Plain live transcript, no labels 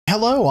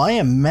Hello, I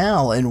am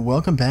Mal, and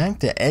welcome back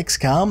to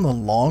XCOM The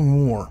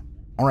Long War.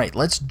 Alright,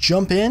 let's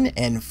jump in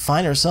and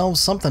find ourselves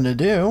something to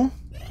do.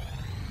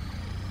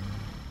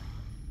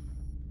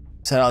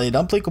 Satellite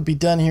uplink will be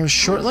done here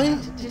shortly.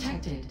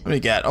 What do we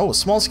got? Oh, a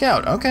small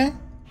scout, okay.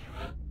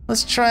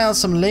 Let's try out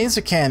some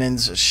laser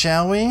cannons,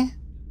 shall we?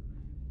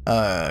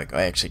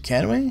 Actually,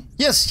 can we?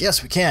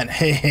 Yes, we can.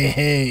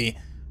 Hey.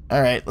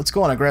 Alright, let's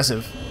go on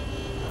aggressive.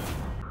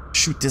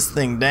 Shoot this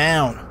thing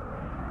down.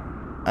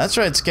 That's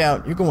right,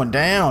 Scout. You're going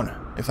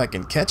down. If I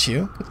can catch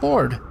you. Good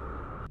Lord.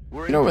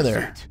 Get over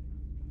there.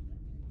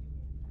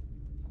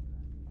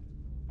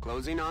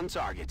 Closing on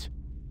target.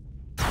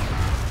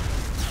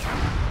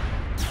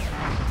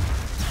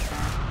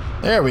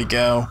 There we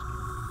go.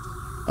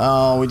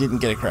 Oh, we didn't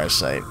get a crash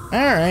site.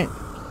 Alright.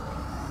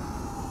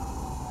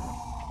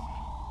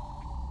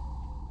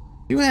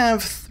 You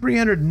have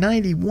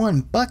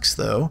 391 bucks,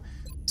 though.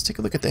 Let's take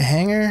a look at the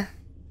hangar.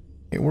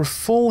 Okay, we're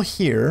full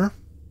here.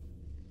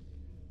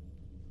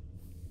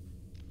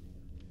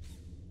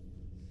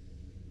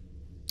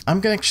 I'm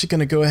actually going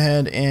to go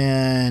ahead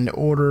and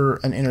order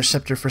an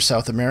interceptor for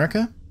South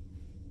America.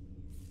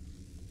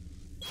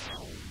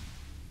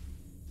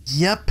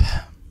 Yep.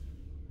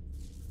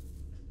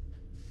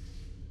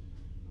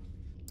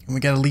 And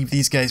we got to leave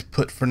these guys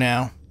put for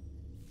now.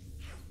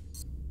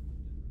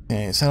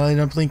 Okay, satellite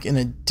uplink in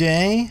a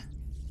day.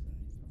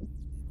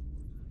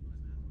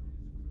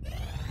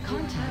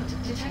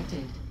 Contact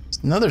detected. It's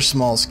another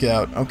small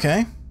scout.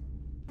 Okay.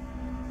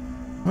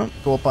 Oh,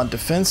 go up on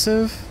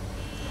defensive.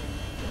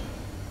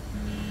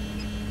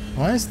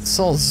 Why is this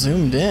all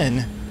zoomed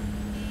in?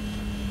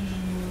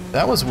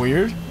 That was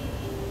weird.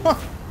 Huh.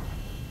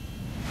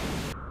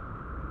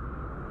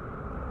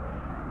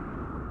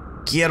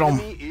 Get him.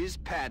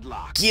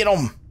 Get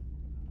him.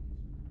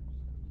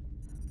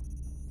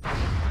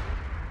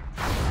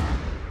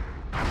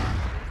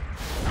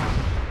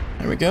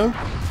 There we go.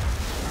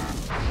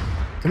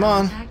 Come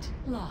on. Contact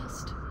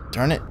lost.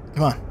 Darn it.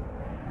 Come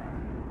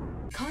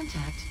on.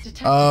 Contact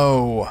detected.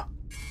 Oh.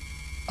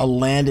 A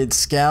landed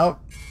scout?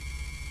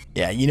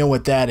 Yeah, you know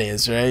what that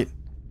is, right?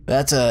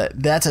 That's a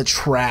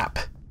trap.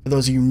 For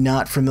those of you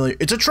not familiar,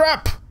 it's a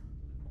trap!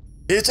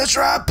 It's a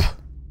trap!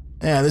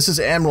 Yeah, this is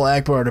Admiral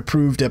Akbar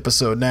approved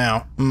episode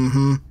now.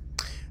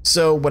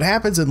 So what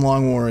happens in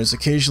Long War is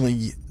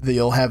occasionally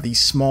they'll have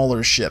these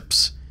smaller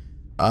ships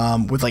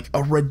with like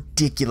a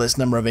ridiculous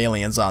number of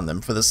aliens on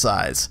them for the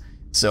size.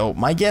 So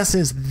my guess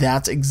is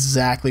that's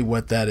exactly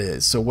what that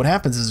is. So what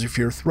happens is if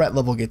your threat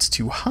level gets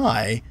too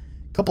high,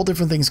 a couple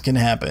different things can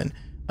happen.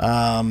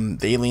 The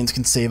aliens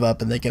can save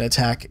up and they can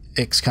attack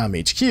XCOM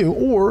HQ,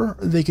 or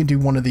they can do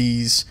one of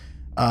these,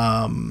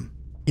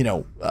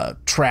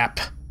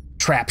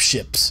 trap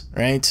ships,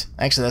 right?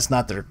 Actually, that's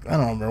not their, I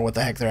don't remember what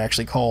the heck they're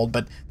actually called,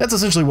 but that's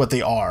essentially what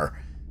they are.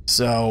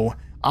 So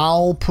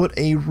I'll put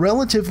a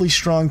relatively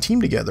strong team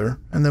together,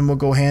 and then we'll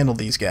go handle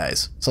these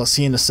guys. So I'll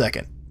see you in a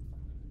second.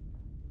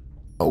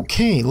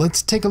 Okay,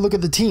 let's take a look at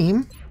the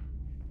team.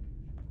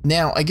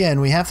 Now,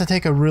 again, we have to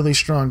take a really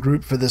strong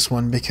group for this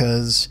one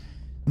because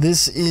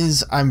this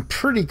is, I'm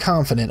pretty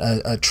confident,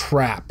 a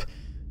trap.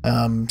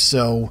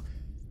 So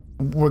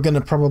we're going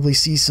to probably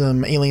see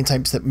some alien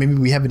types that maybe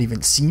we haven't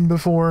even seen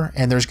before,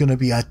 and there's going to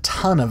be a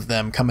ton of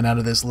them coming out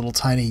of this little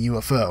tiny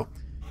UFO.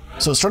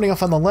 So starting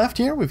off on the left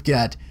here, we've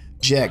got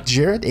Jack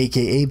Jarrett,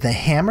 aka the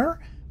Hammer,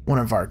 one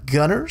of our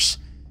gunners.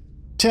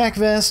 Tac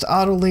vest,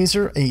 auto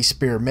laser, a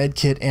spare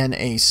medkit, and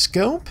a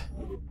scope.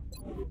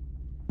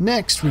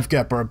 Next, we've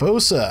got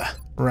Barbosa,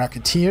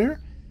 Rocketeer,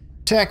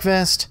 tac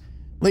vest,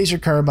 laser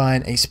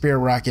carbine, a spare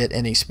rocket,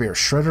 and a spare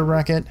shredder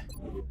rocket.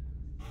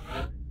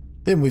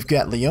 Then we've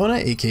got Leona,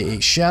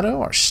 aka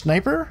Shadow, our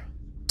sniper,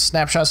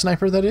 snapshot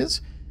sniper that is.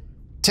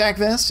 Tac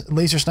vest,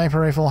 laser sniper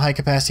rifle, high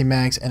capacity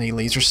mags, and a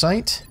laser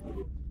sight.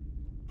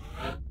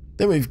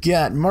 Then we've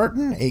got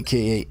Martin,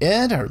 aka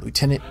Ed, our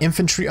lieutenant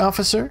infantry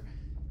officer.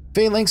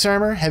 Phalanx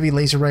armor, heavy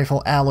laser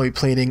rifle, alloy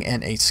plating,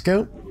 and a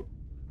scope.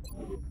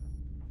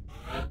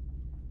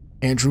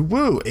 Andrew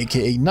Wu,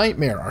 aka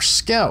Nightmare, our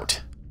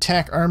scout.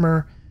 Tac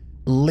armor,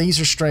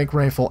 laser strike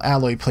rifle,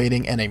 alloy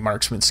plating, and a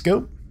marksman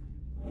scope.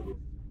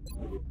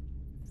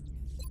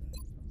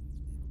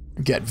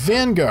 We've got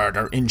Vanguard,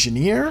 our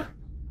engineer.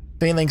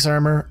 Phalanx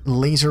armor,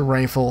 laser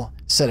rifle,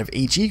 set of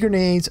HE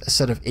grenades, a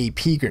set of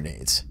AP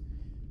grenades.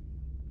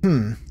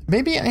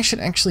 Maybe I should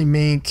actually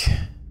make...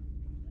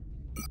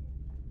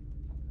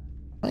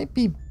 Might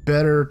be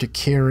better to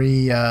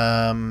carry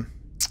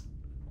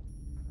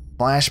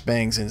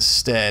flashbangs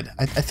instead.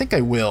 I think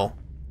I will.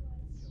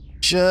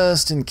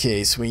 Just in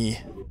case we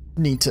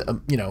need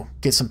to,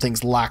 get some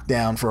things locked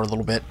down for a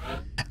little bit.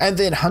 And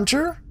then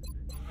Hunter,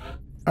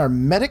 our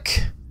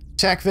medic,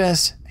 tac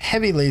vest,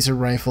 heavy laser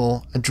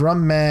rifle, a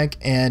drum mag,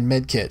 and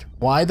medkit.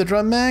 Why the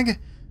drum mag?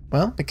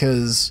 Well,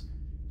 because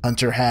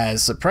Hunter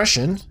has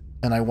suppression,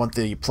 and I want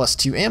the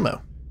 +2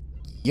 ammo.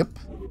 Yep.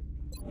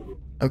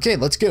 Okay,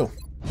 let's go.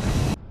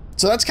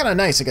 So that's kind of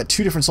nice. I got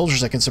 2 different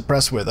soldiers I can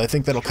suppress with. I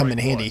think that'll come in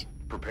handy.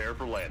 Prepare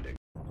for landing.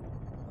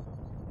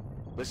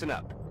 Listen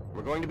up.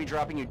 We're going to be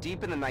dropping you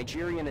deep in the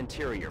Nigerian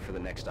interior for the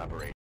next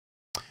operation.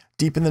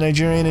 deep in the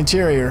Nigerian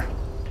interior.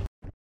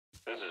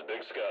 This is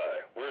Big Sky.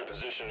 We're in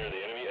position near the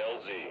enemy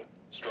LZ.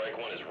 Strike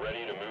One is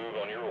ready to move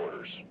on your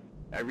orders.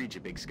 I read you,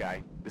 Big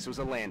Sky. This was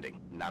a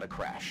landing, not a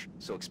crash,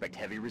 so expect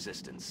heavy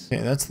resistance.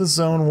 Okay, that's the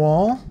zone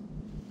wall.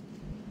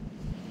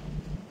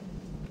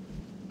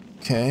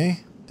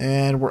 Okay,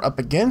 and we're up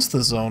against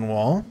the zone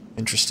wall.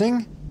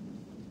 Interesting.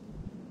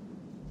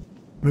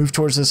 Move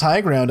towards this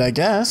high ground, I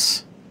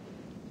guess.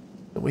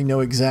 But we know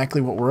exactly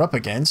what we're up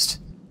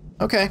against.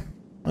 Okay,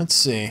 let's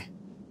see.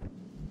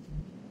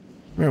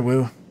 Come here,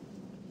 Woo.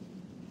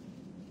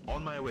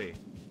 On my way.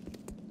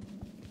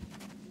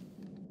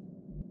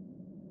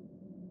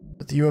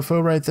 Put the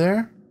UFO right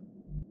there?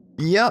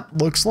 Yep,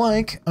 looks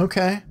like.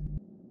 Okay.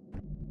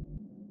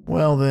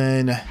 Well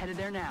then, Headed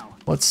there now.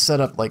 let's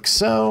set up like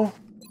so.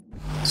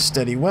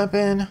 Steady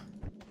weapon.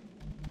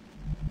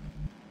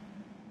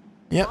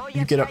 Yep,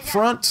 you get up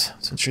front,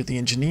 since you're the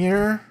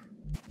engineer.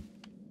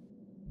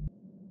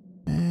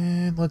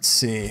 And let's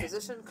see.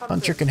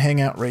 Hunter can hang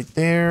out right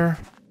there.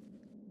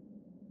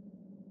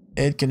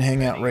 Ed can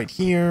hang out right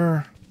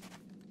here.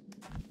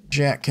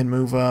 Jack can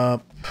move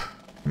up.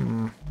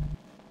 Where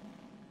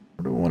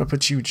do we want to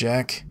put you,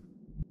 Jack?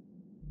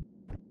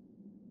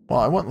 Well,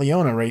 I want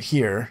Leona right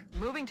here.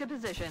 Moving to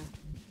position.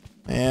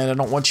 And I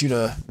don't want you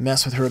to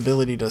mess with her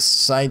ability to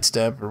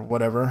sidestep or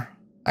whatever.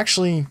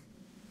 Actually,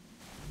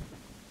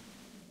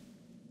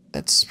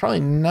 that's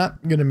probably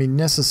not going to be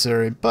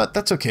necessary, but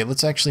that's okay.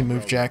 Let's actually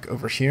move Jack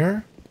over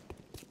here.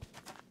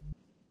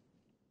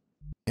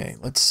 Okay,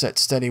 let's set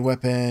steady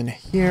weapon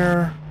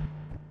here.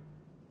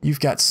 You've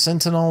got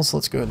sentinels.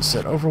 Let's go ahead and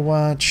set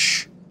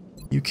Overwatch.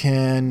 You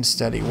can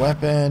steady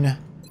weapon.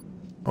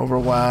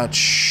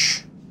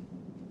 Overwatch.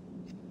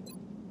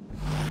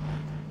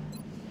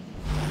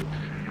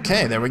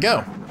 Okay, there we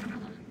go.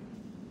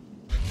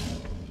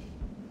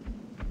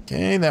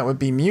 Okay, that would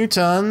be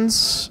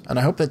mutons. And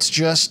I hope that's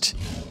just...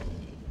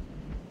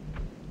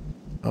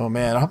 Oh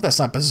man, I hope that's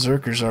not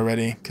berserkers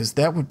already, because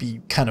that would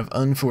be kind of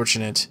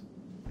unfortunate.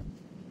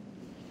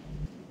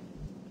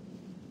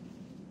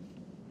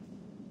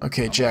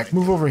 Okay, Jack,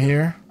 move over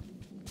here.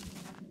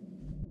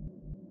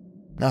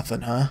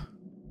 Nothing, huh?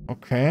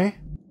 Okay.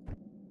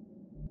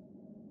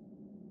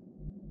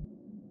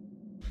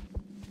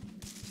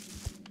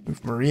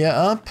 Move Maria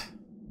up.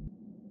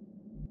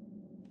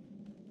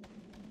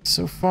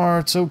 So far,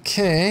 it's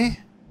okay.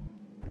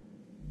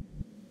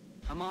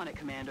 I'm on it,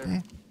 Commander.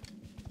 Okay.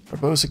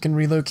 Barbosa can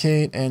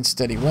relocate and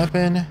steady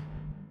weapon.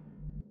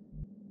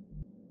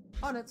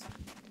 On it.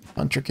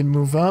 Hunter can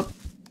move up.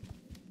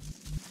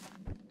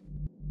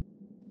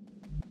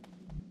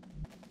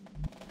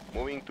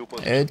 Moving to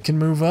position. Ed can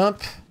move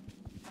up.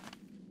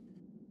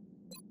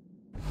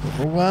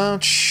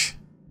 Overwatch.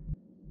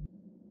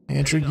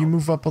 Andrew, you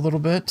move up a little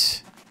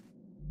bit.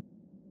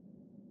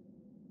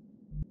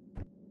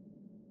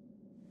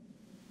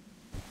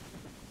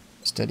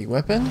 Steady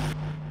weapon.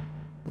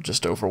 We'll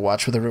just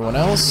overwatch with everyone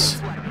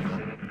else.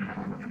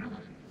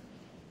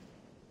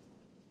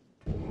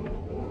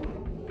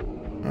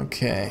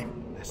 Okay.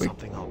 There's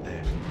something out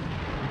there.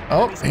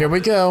 Oh, here we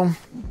go.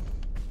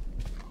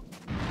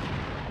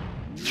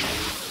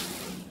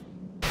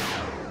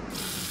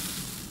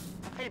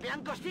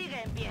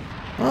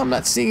 Well, I'm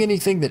not seeing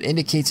anything that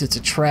indicates it's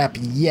a trap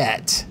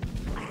yet.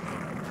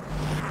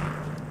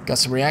 Got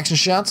some reaction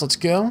shots, let's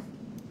go.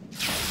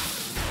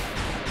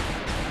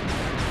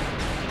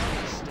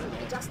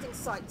 Adjusting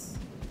sights.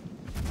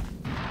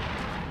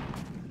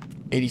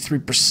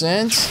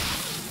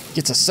 83%.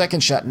 Gets a second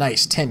shot,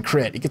 nice, 10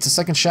 crit. He gets a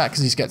second shot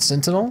because he's got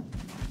Sentinel.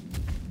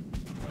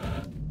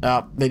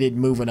 Oh, they didn't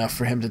move enough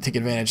for him to take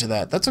advantage of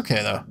that. That's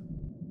okay, though.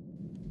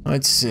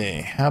 Let's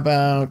see, how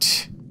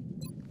about...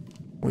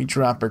 we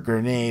drop a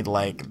grenade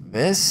like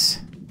this.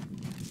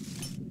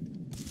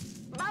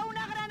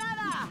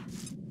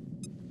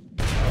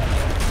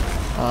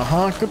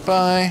 Uh-huh,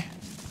 goodbye.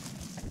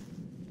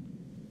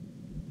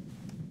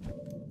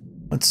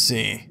 Let's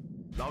see.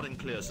 Loud and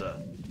clear, sir.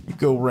 You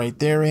go right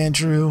there,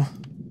 Andrew.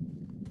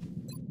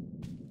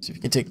 See if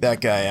you can take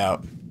that guy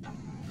out.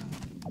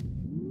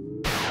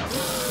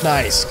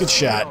 Nice, good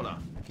shot.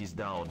 He's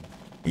down.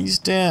 He's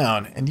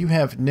down, and you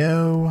have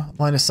no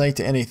line of sight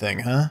to anything,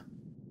 huh?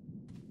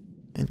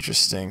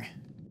 Interesting.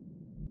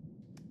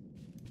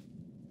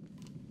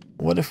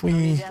 What if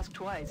we... Ask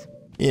twice.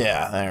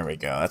 Yeah, there we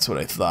go. That's what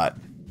I thought.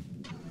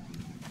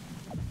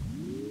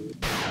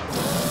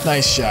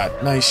 Nice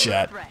shot. Nice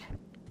shot. Threat.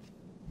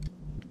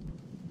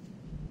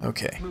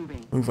 Okay.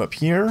 Moving. Move up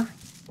here.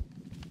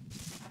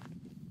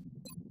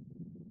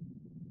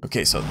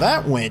 Okay, so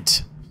that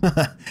went...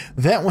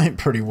 that went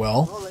pretty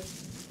well.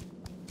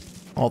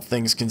 All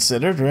things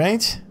considered,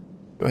 right?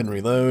 Go ahead and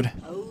reload.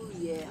 Oh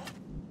yeah.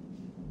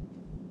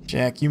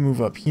 Jack, you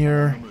move up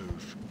here.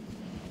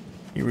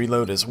 You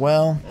reload as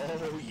well.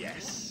 Oh,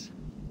 yes.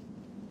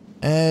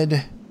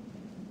 Ed.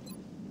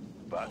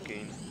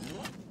 Backing.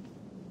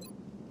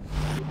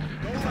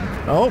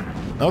 Oh,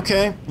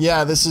 okay.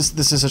 Yeah, this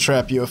is a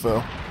trap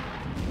UFO.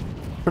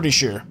 Pretty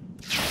sure.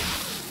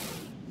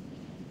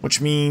 Which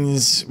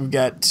means we've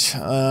got,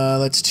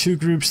 that's 2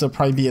 groups. There'll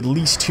probably be at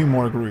least 2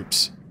 more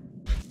groups.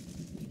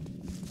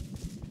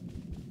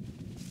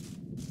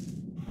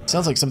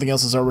 Sounds like something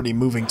else is already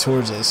moving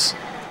towards us.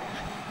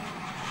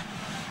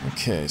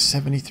 Okay,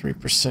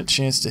 73%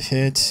 chance to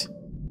hit.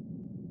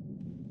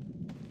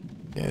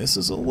 Yeah, this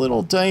is a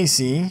little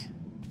dicey,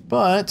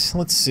 but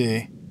let's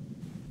see.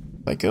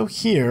 If I go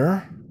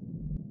here,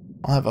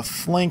 I'll have a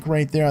flank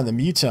right there on the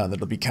Muton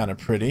that'll be kind of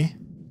pretty.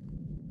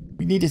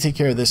 We need to take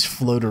care of this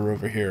floater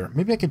over here.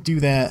 Maybe I could do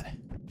that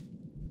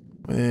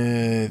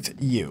with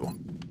you.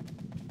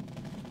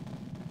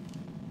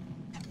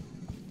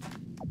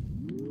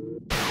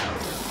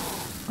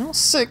 Well,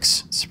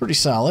 6. It's pretty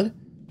solid.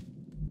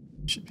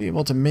 Should be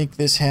able to make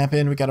this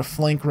happen. We got a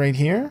flank right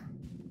here.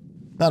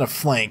 Not a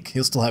flank.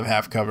 He'll still have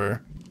half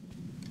cover.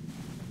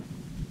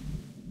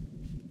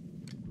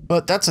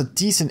 But that's a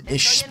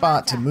decent-ish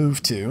spot to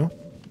move to.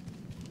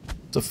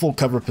 It's a full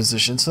cover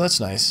position, so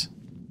that's nice.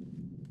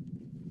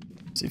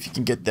 See if you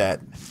can get that.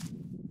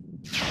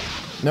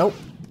 Nope.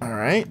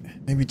 Alright.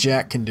 Maybe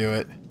Jack can do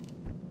it.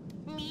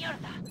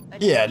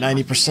 Yeah,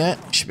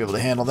 90%. Should be able to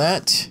handle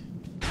that.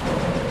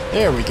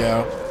 There we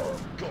go.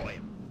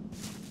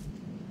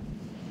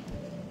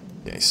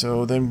 Okay,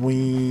 so then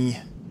we...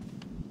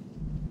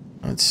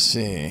 Let's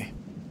see.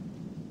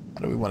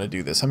 How do we want to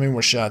do this? How many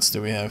more shots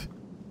do we have?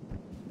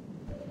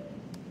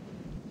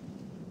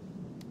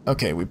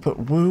 Okay, we put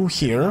Wu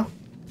here.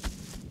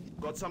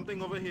 Got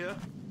something over here.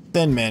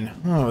 Thin men.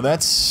 Oh,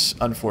 that's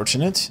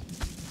unfortunate.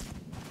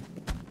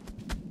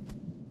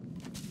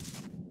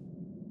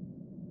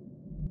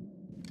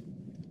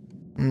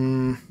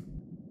 I'm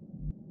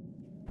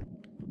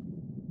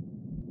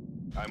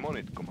on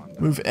it,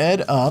 Commander. Move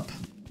Ed up.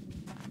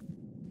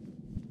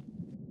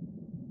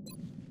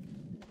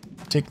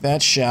 Take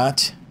that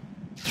shot.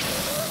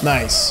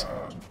 Nice.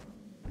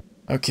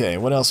 Okay,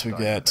 what else we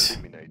got?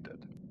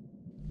 Eliminated.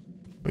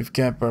 We've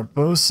got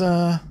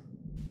Barbosa,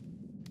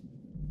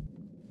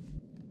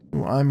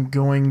 who I'm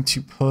going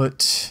to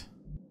put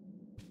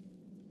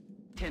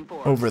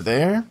 10-4. over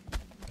there.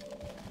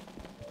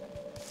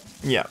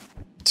 Yeah,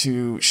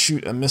 to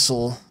shoot a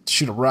missile,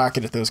 shoot a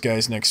rocket at those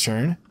guys next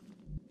turn.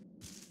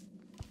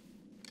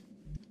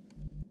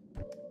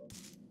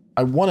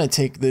 I want to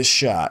take this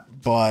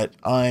shot, but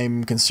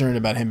I'm concerned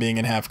about him being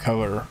in half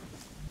cover.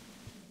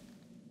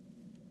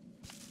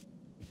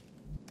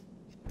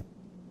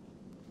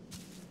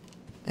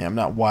 Yeah, I'm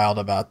not wild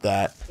about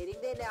that.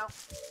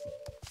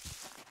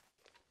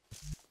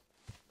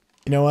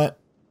 You know what?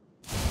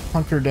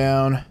 Hunker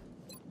down.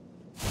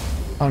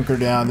 Hunker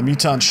down. The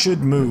Muton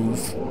should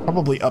move.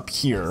 Probably up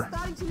here.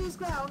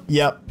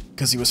 Yep,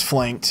 because he was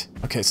flanked.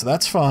 Okay, so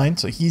that's fine.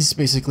 So he's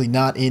basically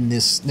not in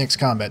this next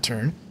combat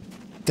turn.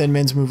 Thin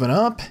Men's moving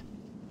up.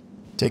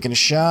 Taking a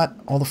shot.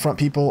 All the front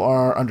people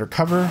are under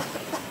cover.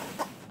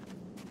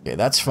 Okay,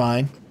 that's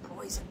fine.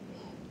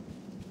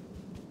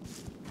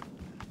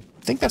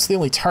 I think that's the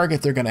only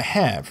target they're going to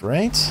have,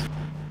 right?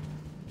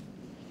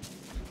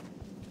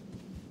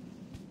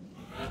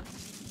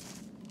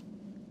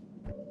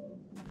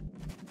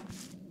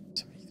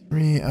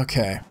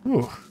 Okay.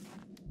 Ooh.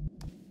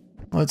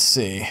 Let's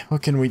see.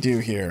 What can we do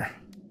here?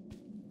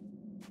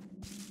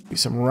 Do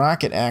some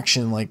rocket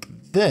action like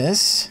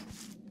this.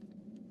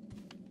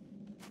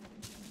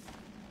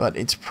 But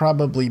it's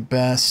probably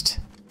best...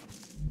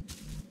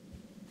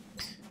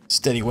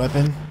 Steady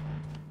weapon.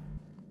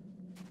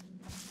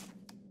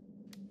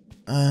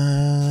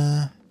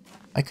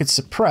 I could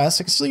suppress.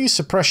 I can still use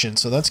suppression,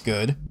 so that's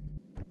good.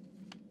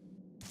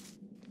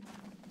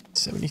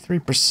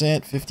 73%,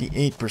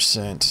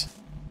 58%.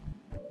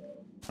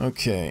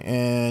 Okay,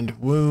 and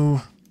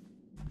Wu.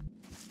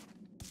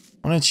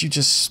 Why don't you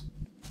just...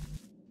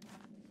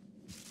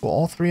 Will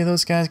all 3 of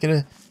those guys get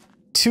a...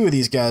 2 of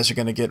these guys are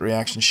going to get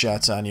reaction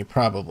shots on you,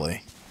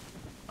 probably.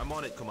 I'm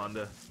on it,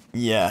 Commander.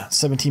 Yeah,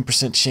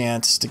 17%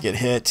 chance to get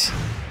hit.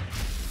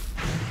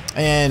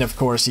 And, of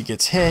course, he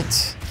gets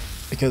hit.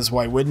 Because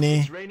why wouldn't he?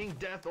 It's raining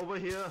death over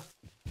here.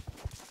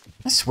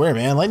 I swear,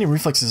 man, lightning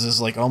reflexes is,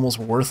 like, almost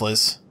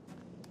worthless.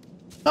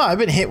 Oh, I've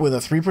been hit with a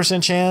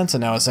 3% chance and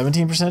now a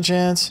 17%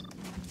 chance.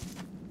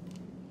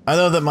 I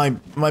know that my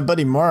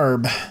buddy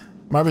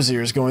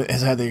Marbazir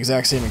has had the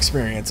exact same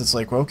experience. It's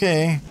like, well,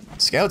 okay,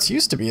 scouts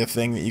used to be a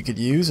thing that you could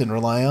use and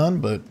rely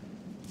on, but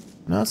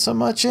not so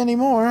much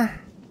anymore.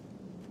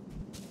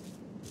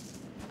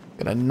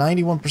 Got a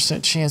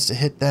 91% chance to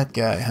hit that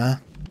guy, huh?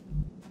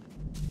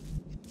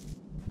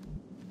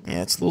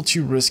 Yeah, it's a little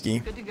too risky,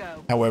 Good to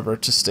go. however,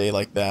 to stay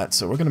like that.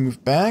 So we're going to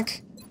move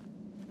back.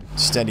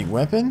 Steady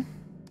weapon.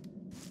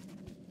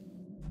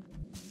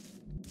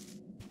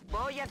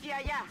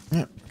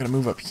 Yep, going to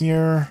move up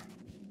here.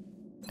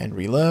 And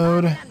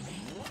reload.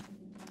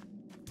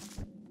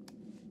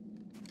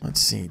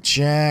 Let's see,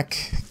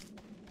 Jack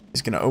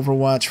is going to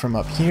overwatch from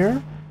up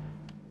here.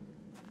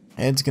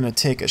 Ed's going to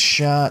take a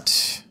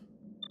shot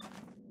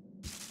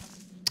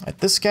at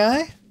this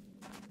guy.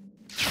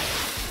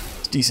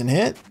 It's a decent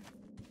hit.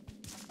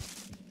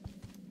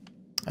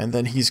 And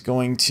then he's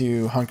going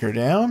to hunker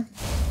down.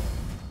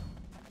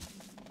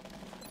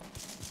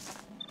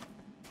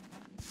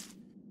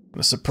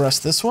 gonna suppress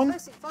this one.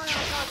 Placing fire on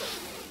target.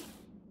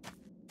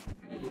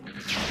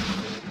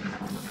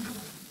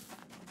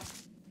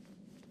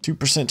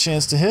 2%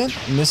 chance to hit.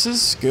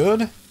 Misses.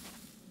 Good.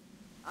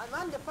 I'm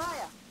under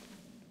fire.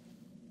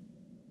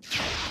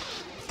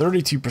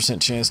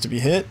 32% chance to be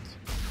hit.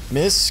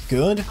 Miss.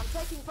 Good. I'm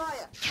taking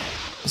fire.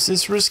 This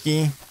is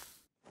risky.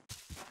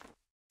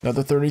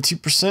 Another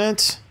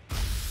 32%.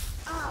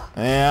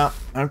 Yeah,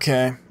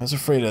 okay. I was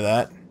afraid of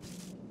that.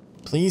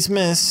 Please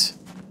miss.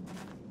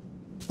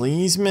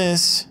 Please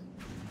miss.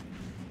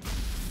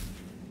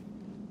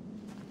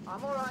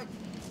 I'm alright.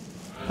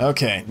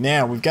 Okay,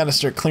 now we've got to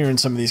start clearing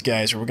some of these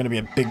guys or we're going to be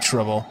in big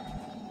trouble.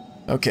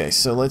 Okay,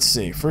 so let's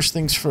see. First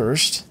things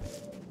first.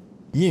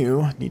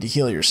 You need to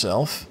heal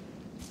yourself.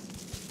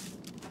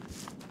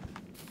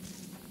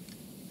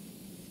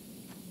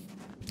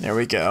 There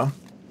we go.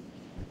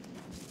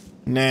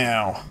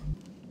 Now,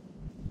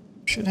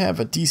 should have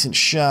a decent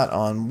shot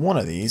on one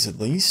of these at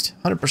least.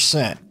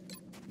 100%.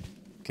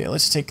 Okay,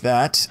 let's take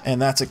that,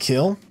 and that's a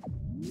kill.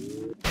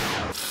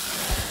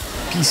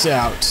 Peace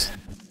out.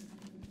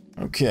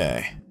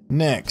 Okay,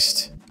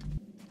 next.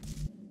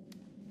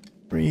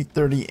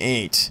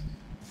 338.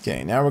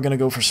 Okay, now we're gonna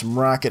go for some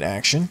rocket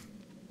action.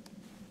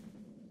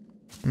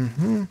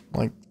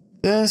 Like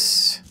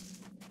this.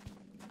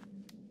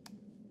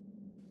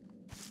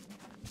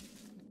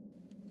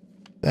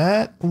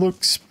 That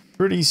looks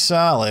pretty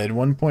solid.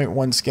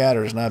 1.1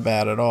 scatter is not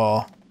bad at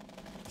all.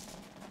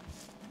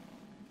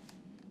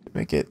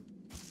 Make it...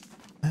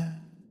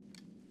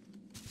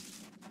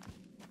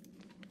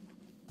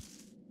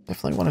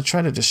 Definitely want to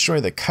try to destroy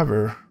the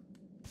cover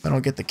if I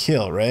don't get the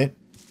kill, right?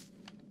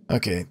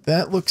 Okay,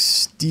 that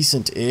looks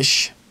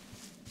decent-ish.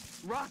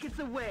 Rockets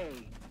away.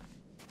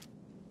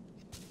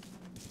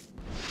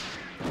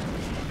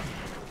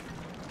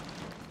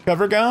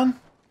 Cover gone?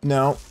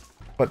 No.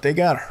 But they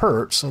got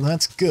hurt, so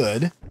that's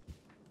good.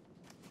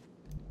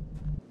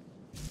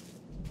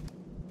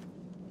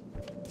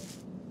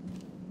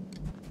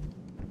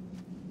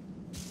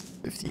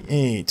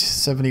 $58,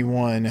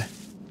 $71.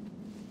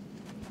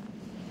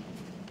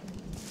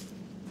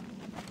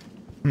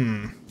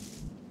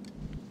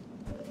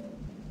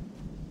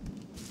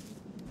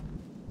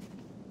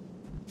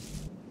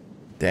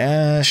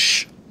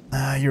 Dash.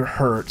 You're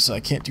hurt, so I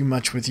can't do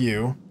much with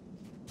you.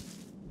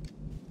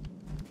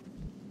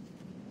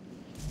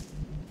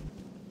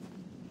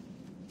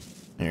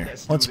 Here,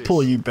 let's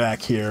pull you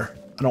back here.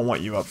 I don't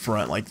want you up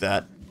front like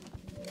that.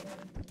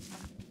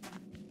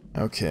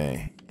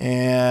 Okay,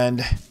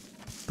 and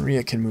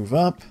Maria can move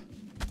up.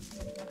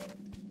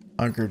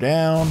 Hunker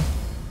down.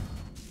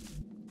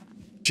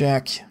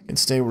 Jack can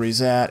stay where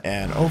he's at,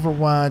 and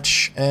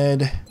Overwatch.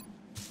 Ed.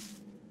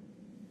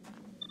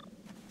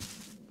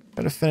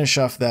 Gotta finish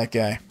off that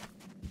guy.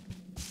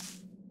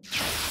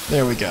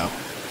 There we go.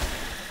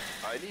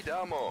 I need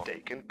ammo.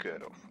 Taken care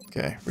of.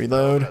 Okay,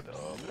 reload.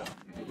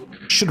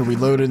 Should have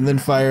reloaded and then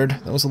fired.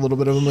 That was a little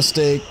bit of a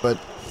mistake, but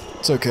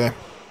it's okay.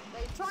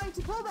 They're trying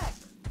to pull back.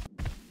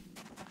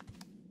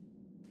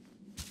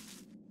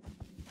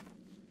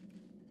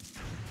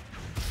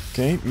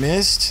 Okay,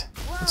 missed.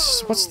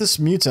 What's this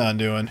Muton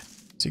doing?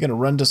 Is he gonna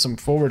run to some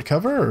forward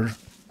cover, or...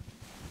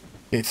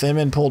 Okay, Thin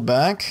Man pulled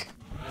back.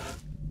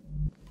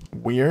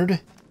 Weird.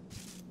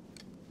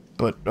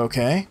 But,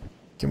 okay.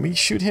 Can we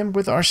shoot him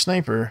with our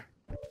sniper?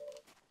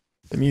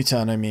 The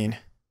Muton, I mean.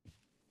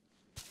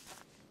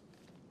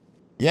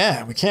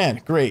 Yeah, we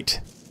can. Great.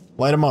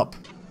 Light him up.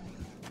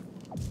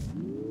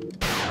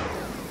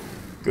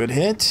 Good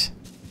hit.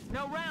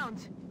 No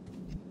rounds.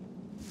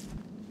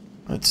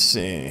 Let's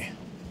see.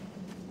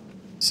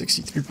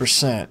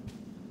 63%.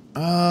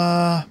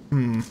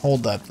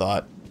 Hold that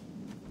thought.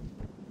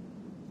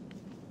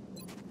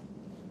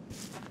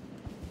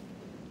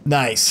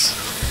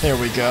 Nice. There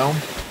we go.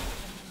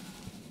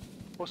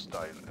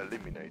 Hostile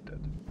eliminated.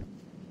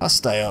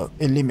 Hostile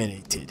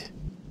eliminated.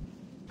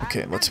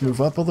 Okay, let's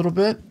move up a little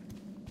bit.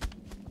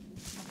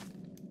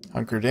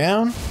 Hunker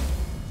down.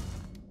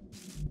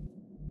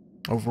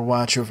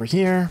 Overwatch over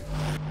here.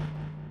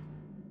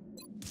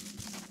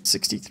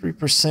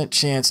 63%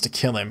 chance to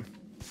kill him.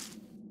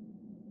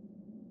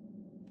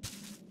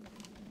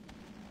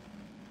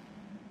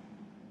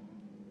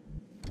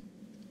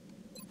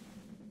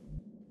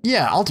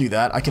 Yeah, I'll do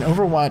that. I can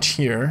Overwatch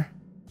here.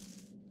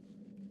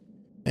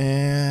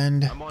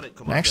 And I'm on it,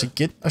 can I actually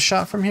get a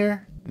shot from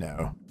here?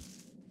 No.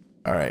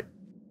 Alright.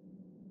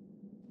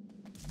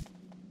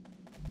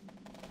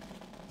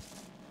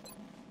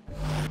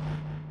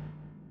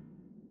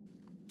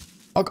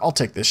 I'll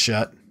take this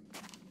shot.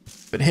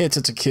 If it hits,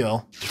 it's a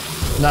kill.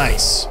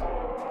 Nice.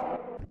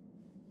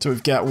 So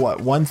we've got,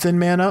 what, one Thin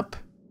Man up?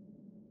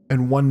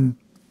 And one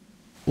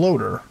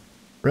floater.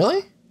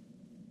 Really?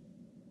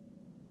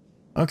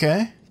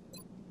 Okay.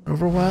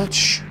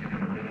 Overwatch.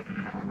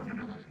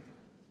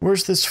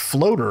 Where's this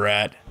floater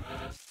at?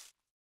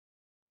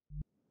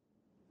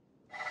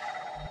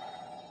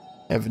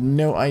 I have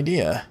no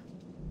idea.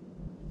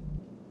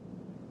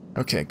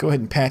 Okay, go ahead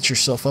and patch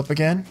yourself up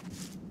again.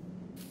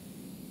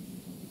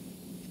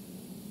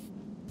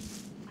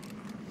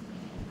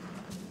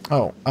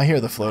 Oh, I hear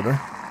the floater.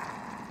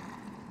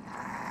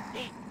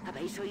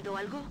 ¿Habéis oído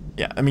algo?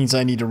 Yeah, that means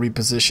I need to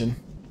reposition.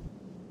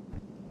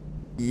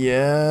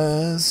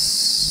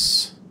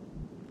 Yes.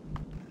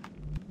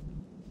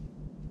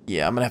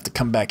 Yeah, I'm gonna have to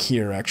come back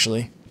here,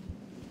 actually.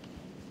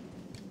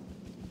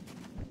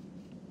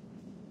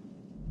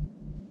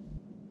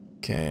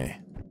 Okay.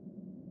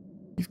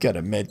 You've got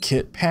a med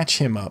kit. Patch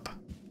him up.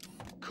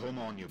 Come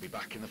on, you'll be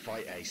back in the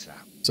fight ASAP.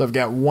 So I've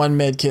got one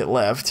med kit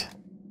left.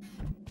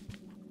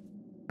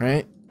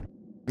 Right?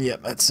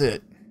 Yep, that's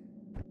it.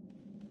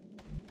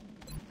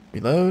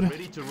 Reload.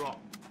 Ready to rock.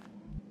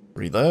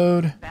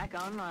 Reload. Back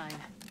online.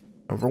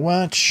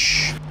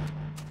 Overwatch.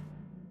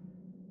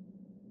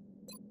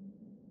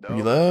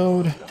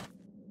 Reload.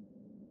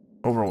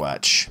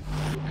 Overwatch.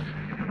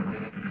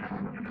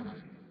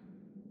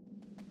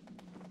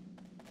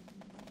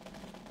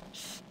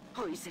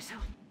 ¿Oís eso?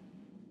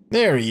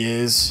 There he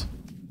is.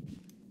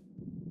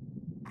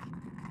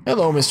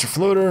 Hello, Mr.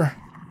 Floater.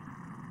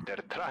 They're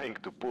trying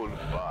to pull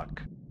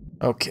back.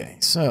 Okay,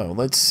 so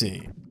let's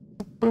see.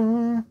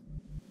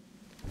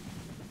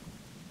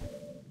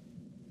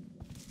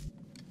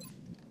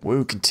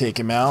 Woo can take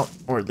him out,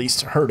 or at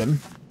least hurt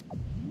him.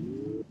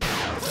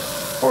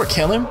 Or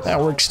kill him, that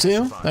works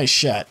too. Nice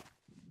shot.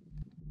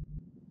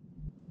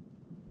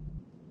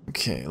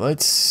 Okay,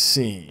 let's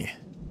see.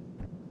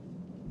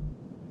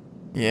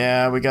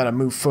 Yeah, we gotta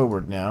move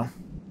forward now.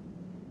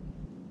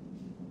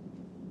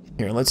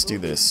 Here, let's do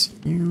this.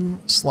 You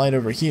slide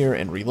over here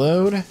and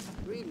reload.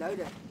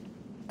 Reloaded.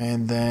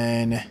 And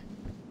then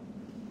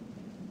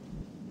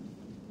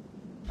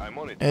I'm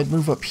on it. Ed,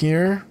 move up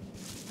here.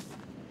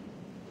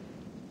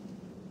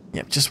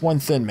 Yep, just one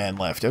thin man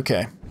left.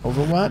 Okay.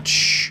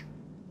 Overwatch.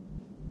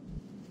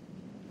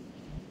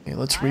 Okay,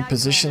 let's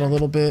reposition a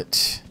little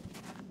bit.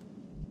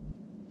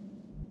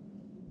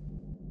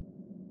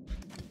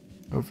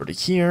 Over to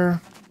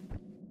here.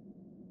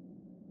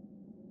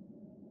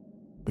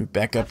 Move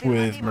back up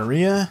with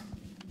Maria.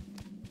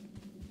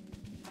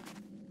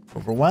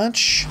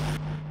 Overwatch.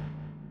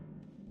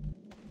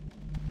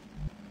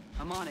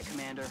 I'm on it,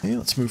 Commander. Okay,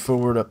 let's move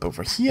forward up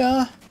over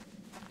here.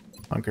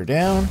 Hunker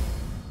down.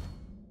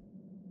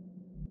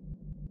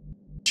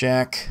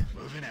 Jack,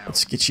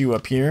 let's get you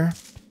up here.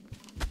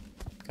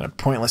 Kind of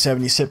pointless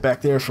having you sit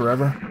back there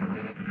forever.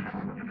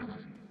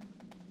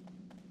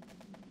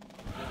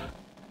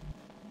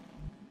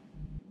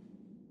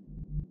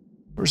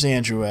 Where's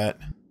Andrew at?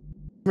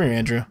 Come here,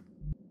 Andrew.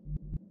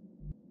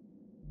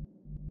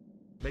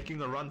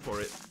 Making a run for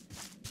it.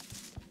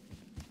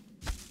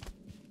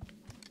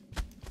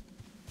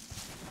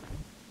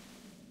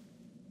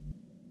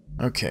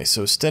 Okay,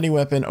 so steady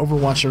weapon,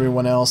 overwatch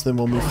everyone else, then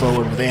we'll move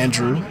forward with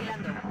Andrew.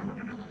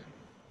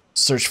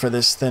 Search for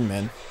this thin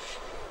man.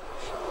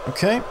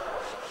 Okay.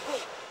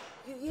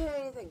 You hear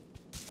anything?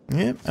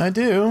 Yep, I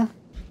do.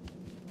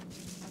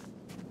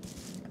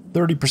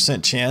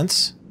 30%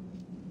 chance.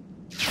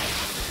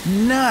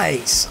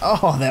 Nice!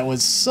 Oh, that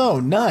was so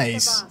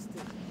nice. Bastard.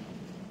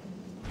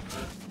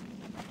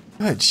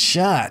 Good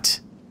shot.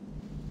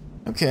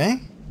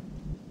 Okay.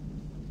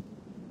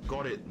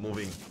 Got it.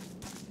 Moving.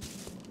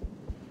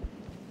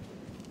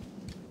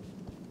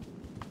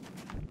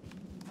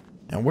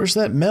 Now, where's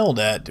that meld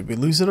at? Did we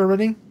lose it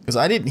already? Because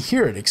I didn't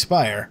hear it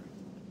expire.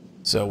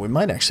 So we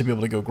might actually be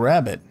able to go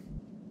grab it.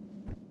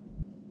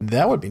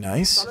 That would be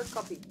nice. Solid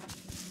copy.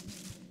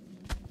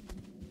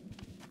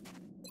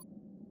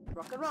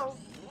 Rock and roll.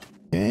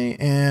 Okay,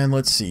 and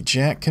let's see.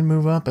 Jack can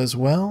move up as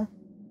well.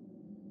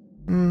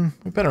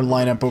 We better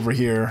line up over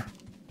here.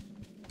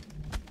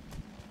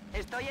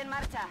 Estoy en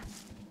marcha.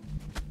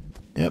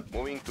 Yep.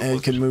 Moving to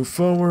Ed can move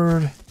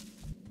forward.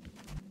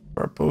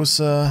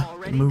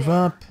 Barbosa can move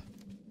up.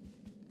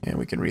 And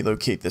we can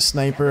relocate the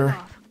sniper.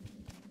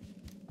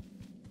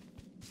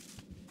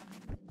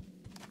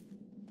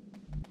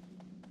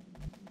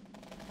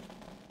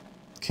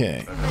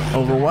 Okay.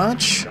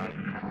 Overwatch.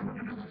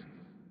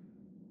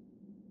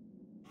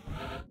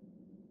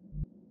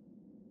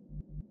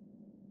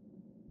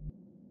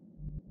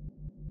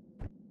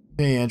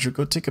 Okay, Andrew,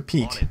 go take a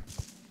peek.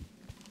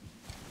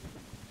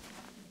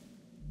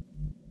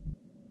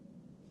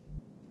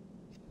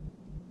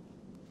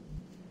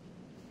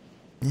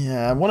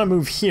 Yeah, I want to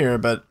move here,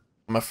 but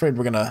I'm afraid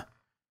we're gonna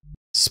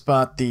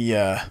spot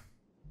the,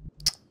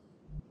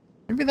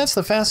 maybe that's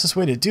the fastest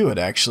way to do it,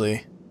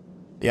 actually.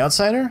 The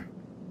outsider?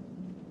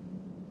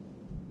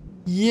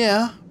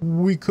 Yeah,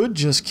 we could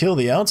just kill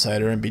the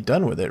outsider and be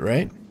done with it,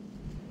 right?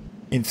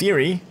 In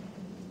theory.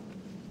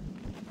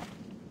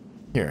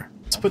 Here,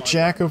 let's put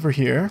Jack over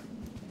here.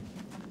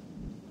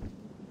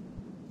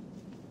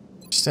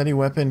 Steady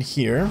weapon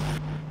here.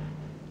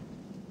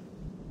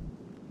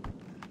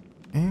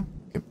 Okay,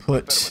 we could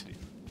put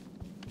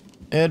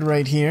Ed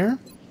right here.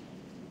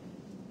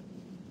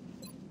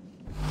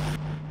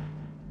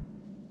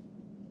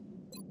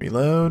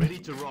 Reload. Ready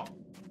to rock.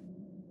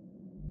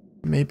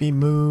 Maybe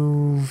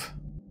move.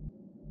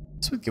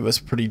 This would give us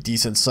pretty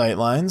decent sight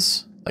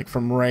lines. Like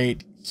from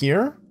right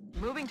here.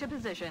 Moving to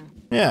position.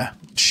 Yeah.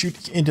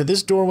 Shoot into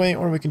this doorway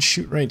or we can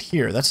shoot right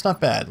here. That's not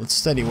bad. Let's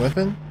steady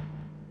weapon.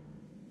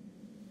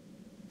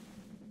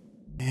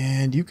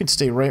 And you can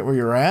stay right where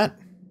you're at.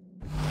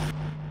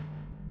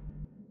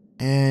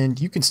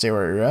 And you can stay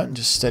where you're at and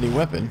just steady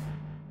weapon.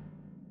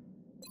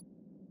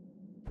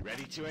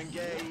 Ready to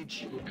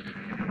engage.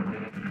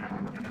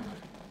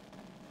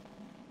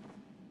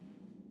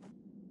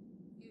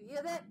 You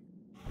hear that?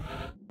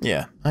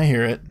 Yeah, I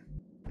hear it.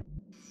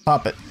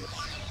 Pop it.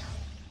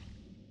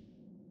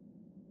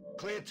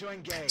 Clear to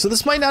engage. So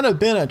this might not have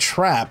been a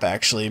trap,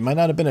 actually. It might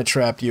not have been a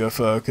trapped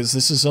UFO, because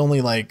this is only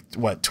like,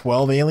 what,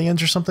 12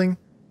 aliens or something?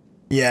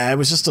 Yeah, it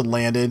was just a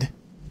landed.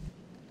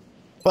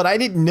 But I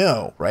didn't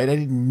know, right? I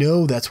didn't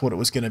know that's what it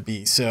was going to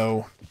be,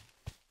 so...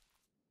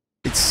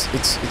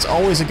 It's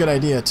always a good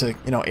idea to,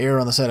 you know,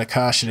 err on the side of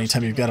caution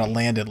anytime you've got a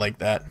landed like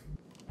that.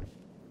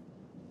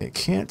 I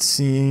can't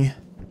see...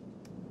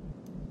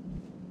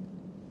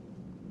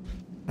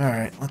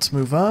 Alright, let's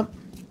move up.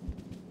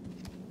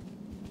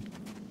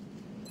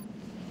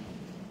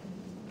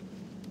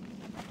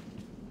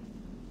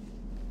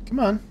 Come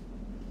on.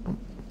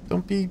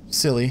 Don't be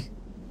silly.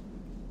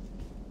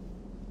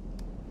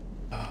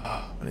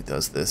 Oh, when it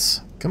does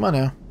this. Come on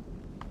now.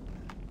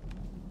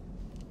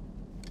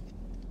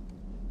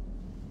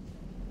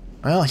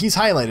 Well, he's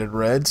highlighted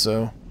red,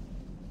 so...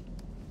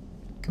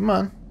 Come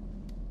on.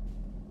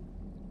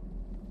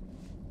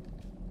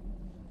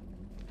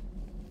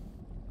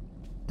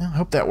 I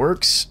hope that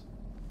works.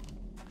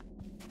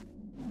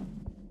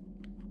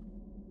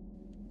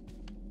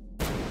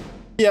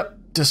 Yep,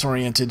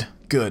 disoriented.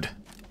 Good.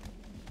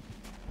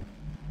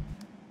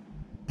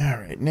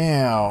 Alright,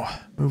 now,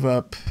 move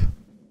up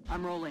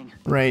I'm rolling.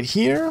 right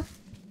here.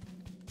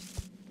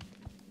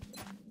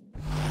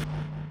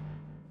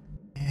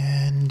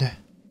 And...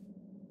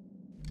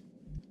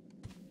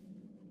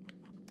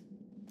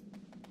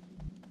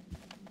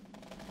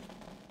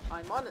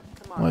 I'm on it,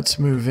 Commander. let's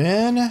move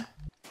in. We'll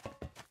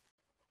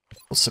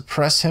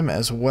suppress him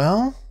as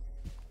well.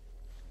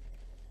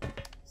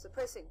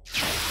 Suppressing.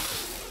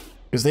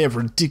 Because they have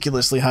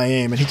ridiculously high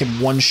aim, and he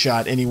can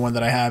one-shot anyone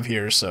that I have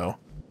here, so...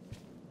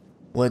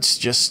 Let's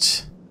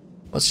just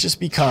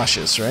be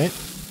cautious, right?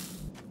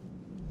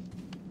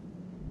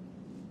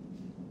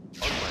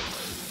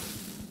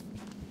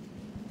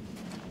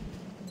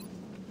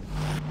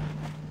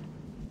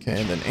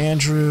 Okay, and then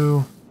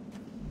Andrew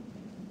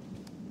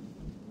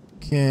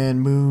can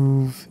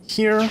move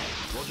here,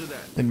 Roger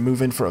that. then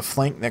move in for a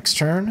flank next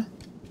turn.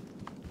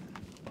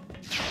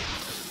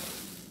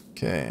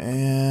 Okay,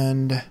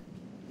 and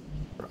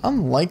we're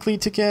unlikely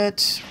to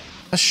get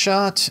a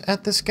shot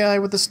at this guy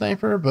with the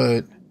sniper,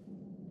 but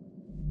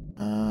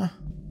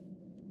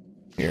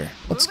here,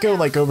 let's go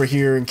like over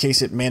here in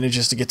case it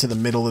manages to get to the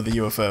middle of the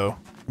UFO.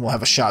 We'll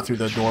have a shot through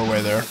the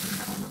doorway there.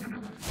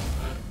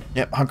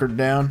 Yep, hunkered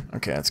down.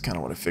 Okay, that's kind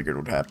of what I figured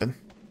would happen.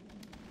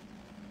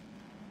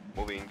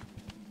 Moving.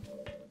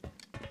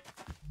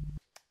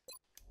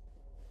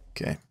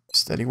 Okay,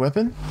 steady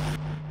weapon.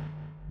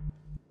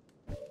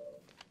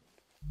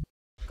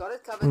 Got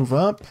it covered. Move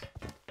up.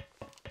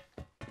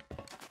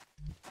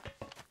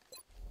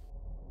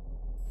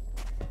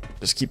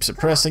 Just keep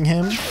suppressing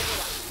him.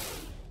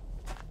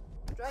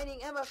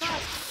 Draining ammo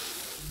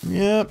fast.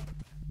 Yep.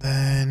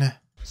 Then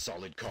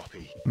Solid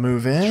copy.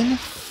 move in.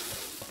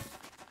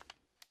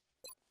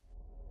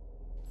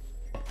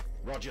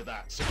 Roger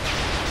that.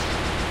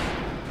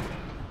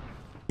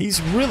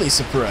 He's really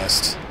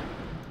suppressed.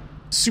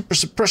 Super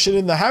suppression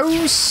in the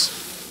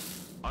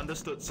house.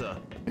 Understood, sir.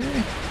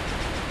 Okay.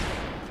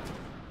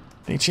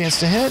 Any chance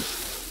to hit?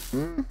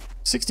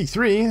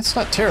 63. It's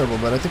not terrible,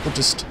 but I think we'll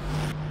just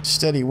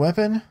steady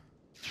weapon.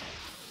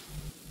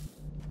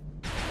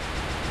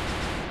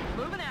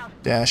 Moving out.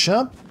 Dash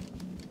up.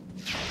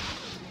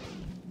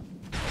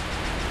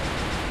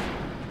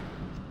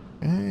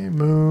 Okay,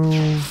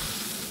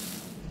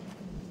 move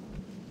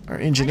our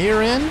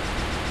engineer in.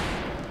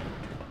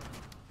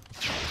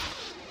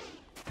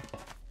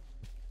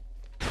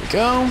 There we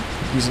go.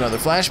 Use another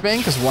flashbang,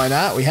 because why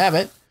not? We have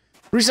it.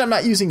 The reason I'm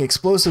not using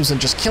explosives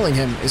and just killing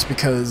him is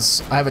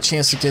because I have a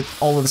chance to get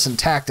all of this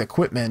intact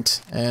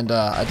equipment, and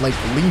I'd like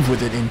to leave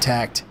with it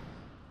intact.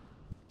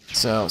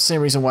 So,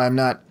 same reason why I'm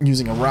not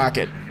using a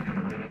rocket.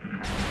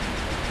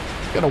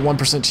 Got a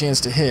 1%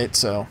 chance to hit,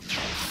 so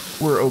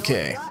we're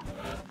okay.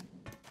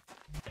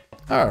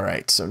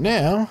 Alright, so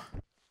now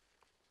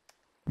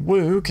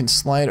Wu can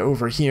slide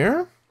over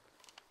here.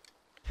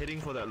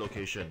 Heading for that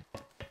location.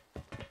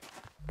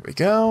 There we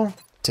go.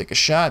 Take a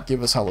shot,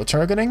 give us hollow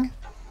targeting.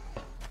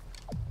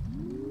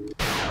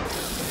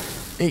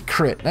 8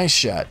 crit, nice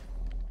shot.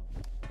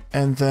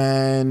 And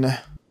then...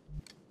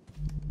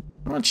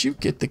 why don't you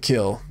get the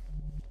kill?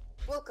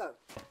 Wilco.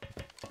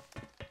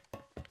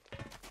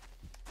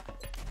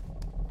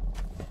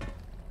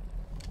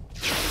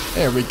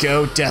 There we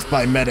go, death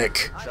by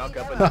medic. Chalk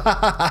up and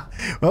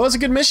Well, it was a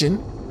good mission.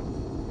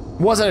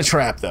 Wasn't a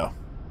trap, though.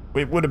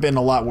 It would have been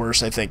a lot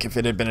worse, I think, if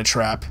it had been a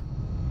trap.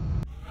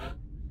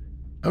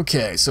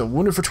 Okay, so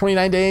wounded for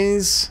 29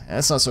 days.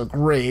 That's not so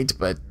great,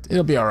 but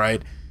it'll be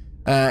alright.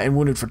 And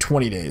wounded for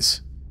 20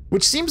 days.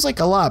 Which seems like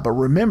a lot, but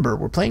remember,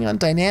 we're playing on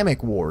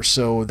Dynamic War,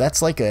 so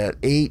that's like a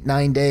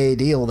 8-9 day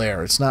deal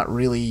there. It's not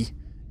really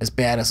as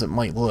bad as it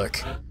might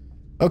look.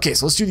 Okay,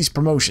 so let's do these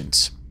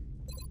promotions.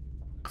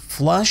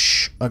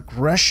 Flush,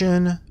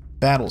 Aggression,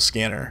 Battle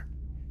Scanner.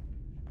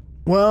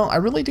 Well, I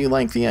really do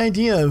like the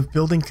idea of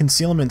building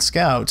concealment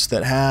scouts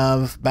that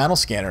have battle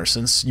scanners,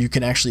 since you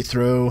can actually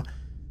throw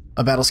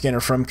a battle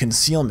scanner from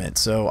concealment.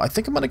 So I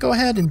think I'm going to go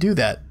ahead and do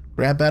that.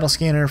 Grab battle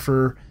scanner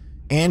for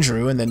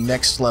Andrew, and then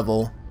next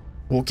level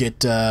we'll get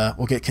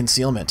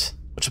concealment,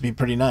 which will be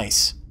pretty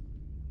nice.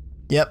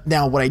 Yep.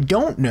 Now what I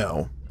don't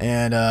know,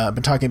 and I've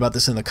been talking about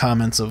this in the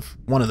comments of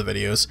one of the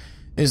videos,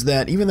 is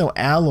that even though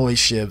alloy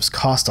shivs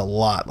cost a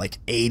lot, like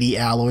 80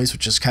 alloys,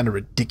 which is kind of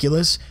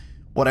ridiculous,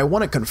 what I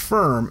want to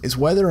confirm is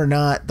whether or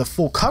not the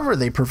full cover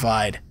they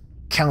provide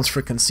counts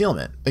for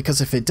concealment.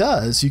 Because if it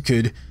does, you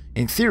could,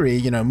 in theory,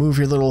 you know, move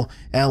your little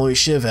alloy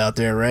shiv out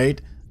there,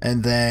 right?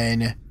 And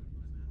then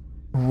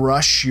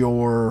rush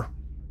your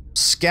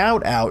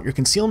scout out, your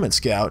concealment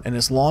scout, and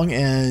as long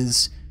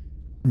as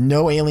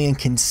no alien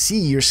can see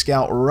your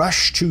scout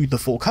rush to the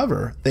full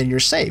cover, then you're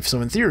safe.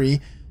 So in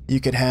theory, you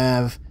could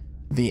have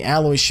the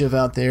alloy shiv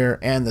out there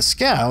and the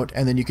scout,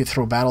 and then you could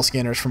throw battle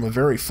scanners from a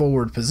very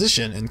forward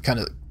position and kind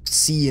of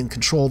see and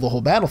control the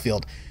whole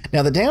battlefield.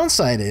 Now the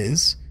downside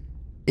is,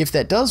 if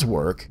that does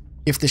work,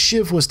 if the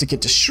shiv was to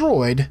get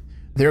destroyed,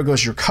 there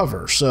goes your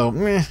cover. So,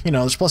 you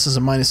know, there's pluses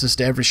and minuses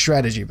to every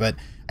strategy, but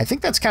I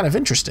think that's kind of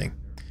interesting.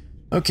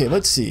 Okay,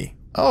 let's see.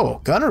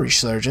 Oh, Gunnery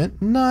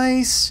Sergeant.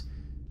 Nice.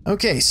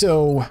 Okay,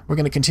 so we're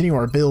going to continue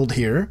our build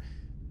here.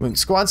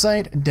 Squad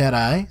Sight,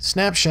 Deadeye,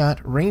 Snapshot,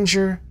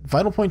 Ranger,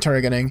 Vital Point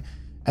Targeting,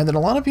 and then a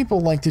lot of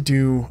people like to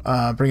do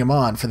bring them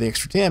on for the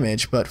extra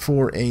damage, but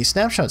for a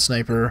Snapshot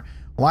Sniper,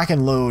 Lock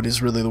and Load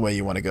is really the way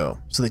you want to go,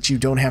 so that you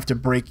don't have to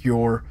break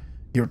your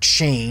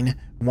chain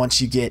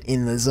once you get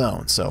in the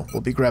zone. So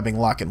we'll be grabbing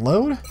Lock and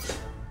Load.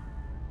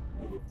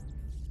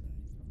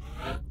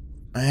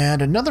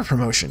 And another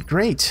promotion.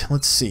 Great.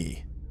 Let's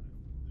see.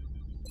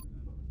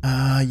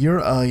 You're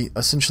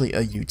essentially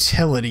a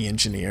utility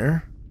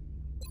engineer.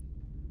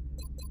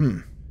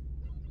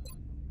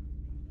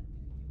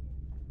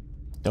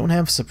 Don't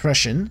have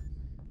suppression,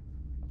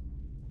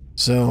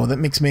 so that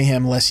makes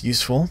mayhem less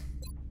useful.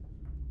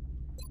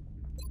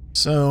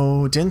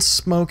 So dense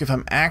smoke if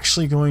I'm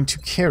actually going to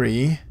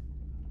carry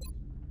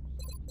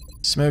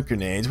smoke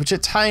grenades, which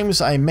at times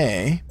I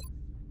may,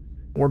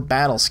 or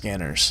battle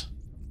scanners.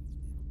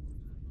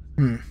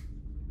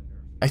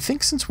 I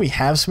think since we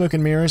have smoke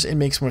and mirrors, it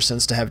makes more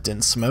sense to have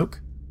dense smoke.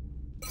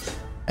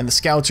 And the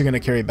scouts are going to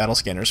carry battle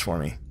scanners for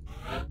me.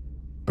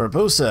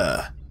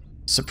 Barbosa.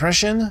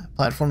 Suppression,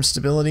 platform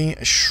stability,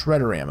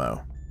 shredder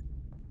ammo.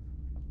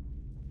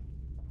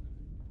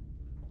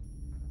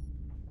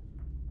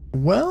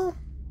 Well,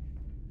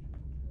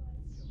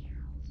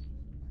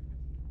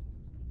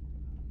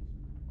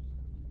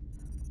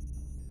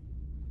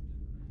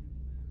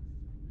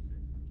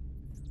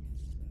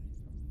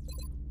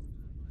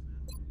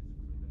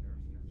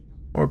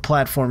 or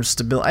platform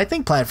stability. I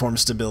think platform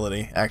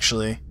stability,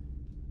 actually.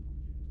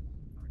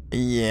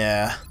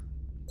 Yeah.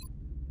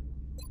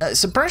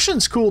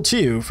 Suppression's cool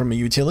too from a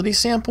utility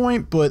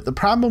standpoint, but the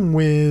problem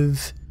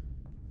with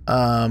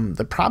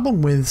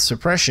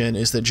suppression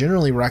is that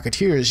generally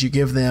Rocketeers, you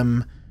give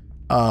them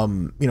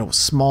you know,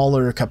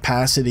 smaller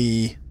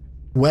capacity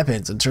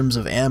weapons in terms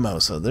of ammo,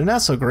 so they're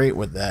not so great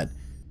with that.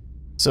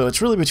 So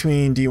it's really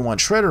between, do you want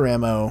shredder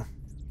ammo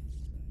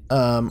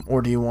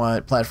or do you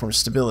want platform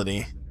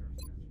stability?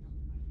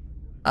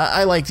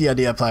 I like the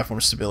idea of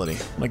platform stability.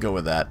 I'm gonna go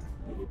with that.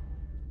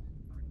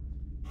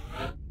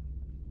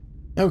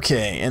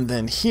 Okay, and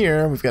then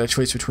here we've got a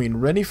choice between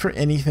Ready for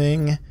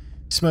Anything,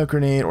 Smoke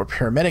Grenade, or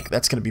Paramedic.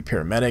 That's going to be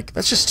Paramedic.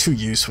 That's just too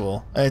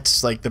useful.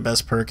 It's like the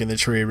best perk in the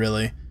tree,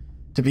 really.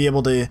 To be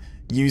able to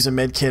use a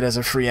med kit as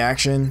a free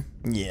action,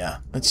 yeah,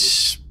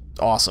 that's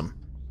awesome.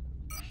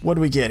 What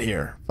do we get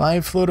here?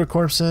 5 floater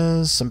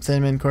corpses, some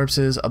Thin Men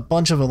corpses, a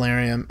bunch of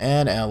Valerium,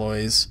 and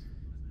alloys.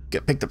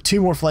 Picked up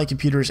 2 more flight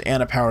computers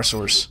and a power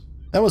source.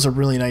 That was a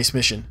really nice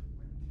mission.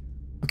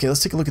 Okay,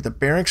 let's take a look at the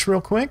barracks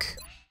real quick.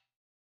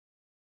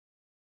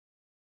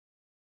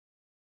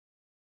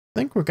 I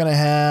think we're gonna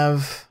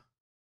have,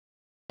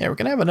 yeah, we're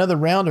gonna have another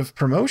round of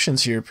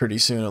promotions here pretty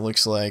soon, it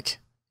looks like.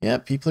 Yeah,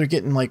 people are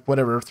getting like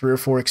whatever, 3 or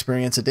 4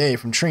 experience a day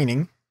from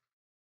training.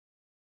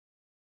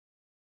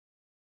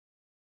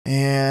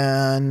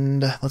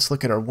 And let's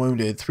look at our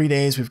wounded. 3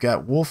 days, we've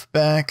got Wolf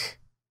back.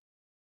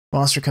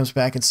 Monster comes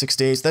back in 6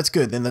 days. That's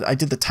good. Then I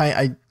did the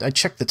time. I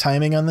checked the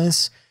timing on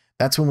this.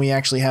 That's when we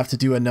actually have to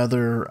do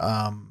another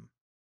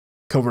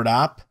covert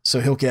op. So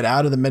he'll get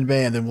out of the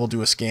medbay, and then we'll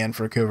do a scan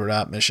for a covert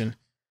op mission.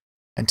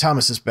 And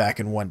Thomas is back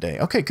in 1 day.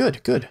 Okay,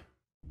 good, good.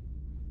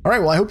 All right,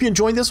 well, I hope you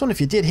enjoyed this one.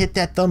 If you did, hit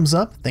that thumbs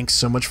up. Thanks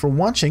so much for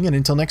watching, and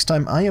until next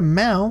time, I am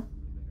Mal,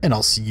 and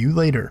I'll see you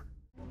later.